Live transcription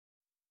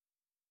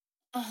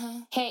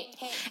Hey,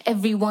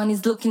 everyone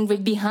is looking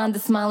right behind the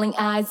smiling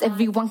eyes.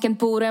 Everyone can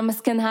put a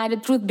mask and hide the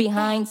truth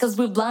behind. Cause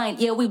we're blind,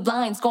 yeah, we're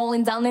blind,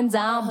 scrolling down and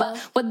down. But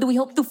what do we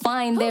hope to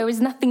find? There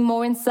is nothing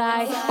more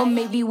inside. Or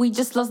maybe we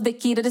just lost the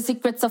key to the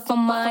secrets of our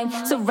mind.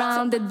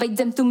 Surrounded by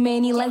them too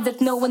many lines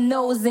that no one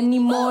knows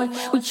anymore.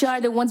 Which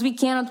are the ones we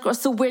cannot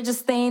cross, so we're just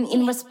staying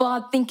in our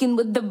spot, thinking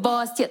with the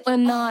boss. Yet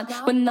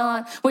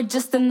we're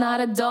just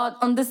another dot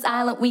on this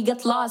island. We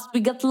got lost.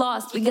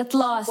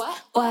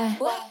 Why?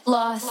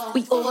 Lost.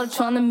 We all are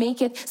trying to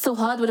make it so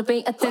hard to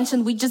pay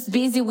attention. We just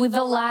busy with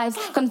our lives,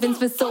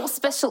 convinced we're so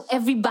special.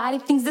 Everybody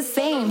thinks the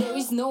same. There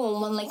is no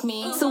one like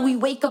me. So we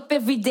wake up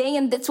every day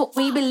and that's what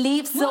we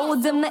believe.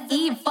 So damn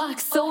naive,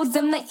 so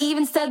damn naive.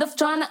 Instead of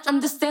trying to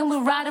understand, we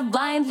rather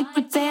blindly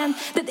pretend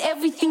that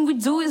everything we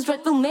do is right.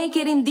 We'll make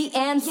it in the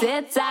end.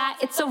 Sit tight,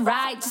 it's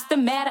alright, just a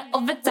matter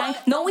of a time.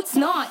 No, it's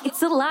not,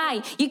 it's a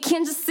lie. You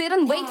can't just sit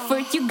and wait for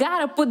it. You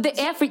gotta put the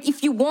effort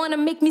if you wanna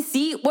make me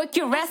see it. Work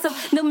your ass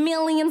off. The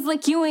millions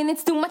like you, and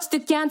it's too much to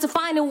count to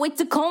find a way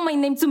to call my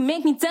name to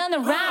make me turn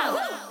around.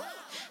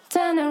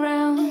 Turn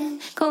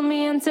around, call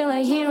me until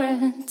I hear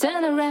it.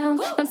 Turn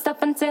around, don't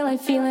stop until I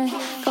feel it.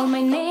 Call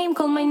my name,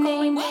 call my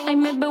name. I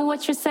remember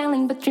what you're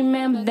selling, but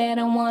remember that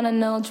I wanna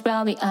know you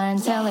probably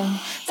aren't telling.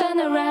 Turn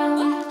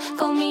around,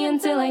 call me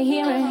until I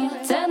hear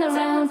it. Turn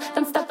around,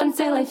 don't stop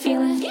until I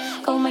feel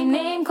it. Call my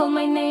name, call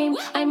my name.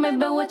 I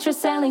remember what you're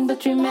selling,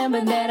 but remember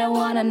that I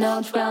wanna know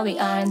you probably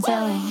aren't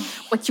telling.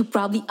 What you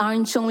probably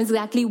aren't showing is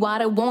exactly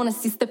what I wanna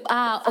see. Step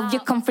out of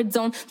your comfort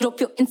zone,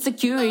 drop your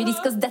insecurities,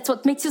 cause that's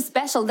what makes you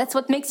special, that's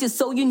what makes you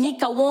so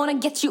unique. I wanna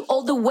get you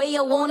all the way,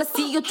 I wanna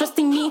see you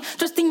trusting me.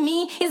 Trusting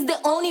me is the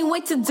only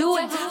way to do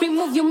it.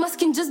 Remove your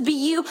mask and just be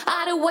you,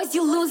 otherwise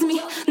you lose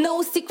me.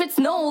 No secrets,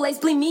 no lies,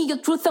 play me your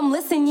truth, I'm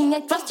listening. I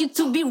trust you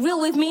to be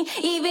real with me,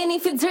 even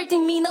if it's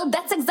hurting me. No,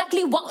 that's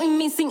exactly what we're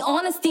missing.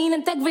 Honesty and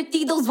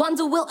integrity, those ones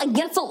who will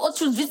against all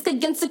truth, risk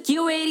against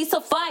security. So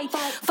fight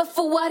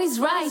for what is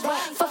right,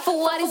 fight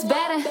for what is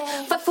better,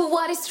 fight for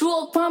what is true.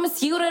 I'll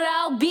promise you that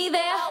I'll be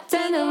there.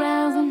 Turn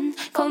around,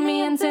 call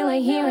me until I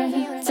hear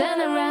it. Turn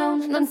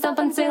around, don't stop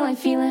until I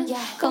feel it.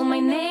 Call my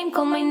name,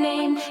 call my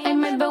name. I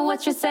remember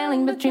what you're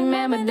selling, but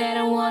remember that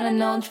I wanna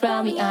know you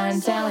probably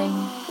aren't telling.